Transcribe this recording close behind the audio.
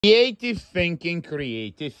Creative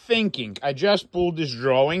thinking. I just pulled this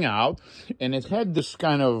drawing out, and it had this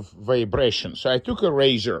kind of vibration. So I took a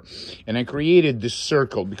razor, and I created this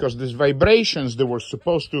circle, because these vibrations, they were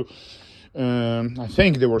supposed to, I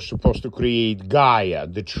think they were supposed to create Gaia,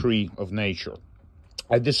 the tree of nature.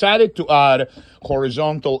 I decided to add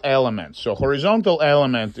horizontal elements. So horizontal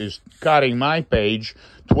element is cutting my page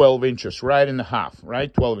 12 inches, right in half,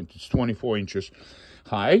 right? 12 inches, 24 inches.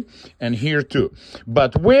 High, and here too.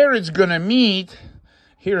 But where it's gonna meet,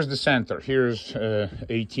 here's the center. Here's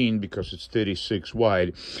 18 because it's 36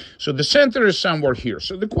 wide. So the center is somewhere here.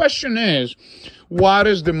 So the question is, what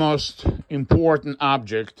is the most important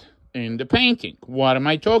object in the painting? What am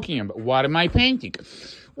I talking about? What am I painting?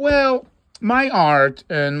 Well, my art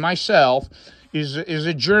and myself is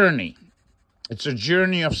a journey. It's a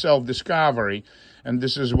journey of self-discovery, and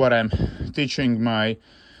this is what I'm teaching my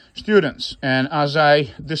students. And as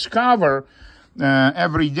I discover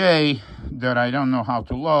every day that I don't know how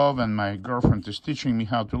to love, and my girlfriend is teaching me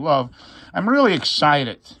how to love, I'm really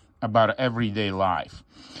excited about everyday life.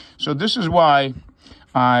 So this is why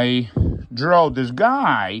I draw this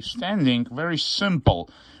guy standing, very simple,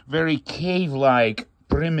 very cave-like,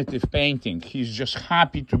 primitive painting. He's just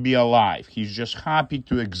happy to be alive. He's just happy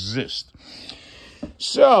to exist.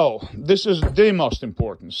 So this is the most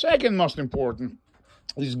important. Second most important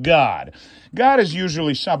is God. God is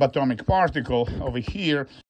usually subatomic particle over here.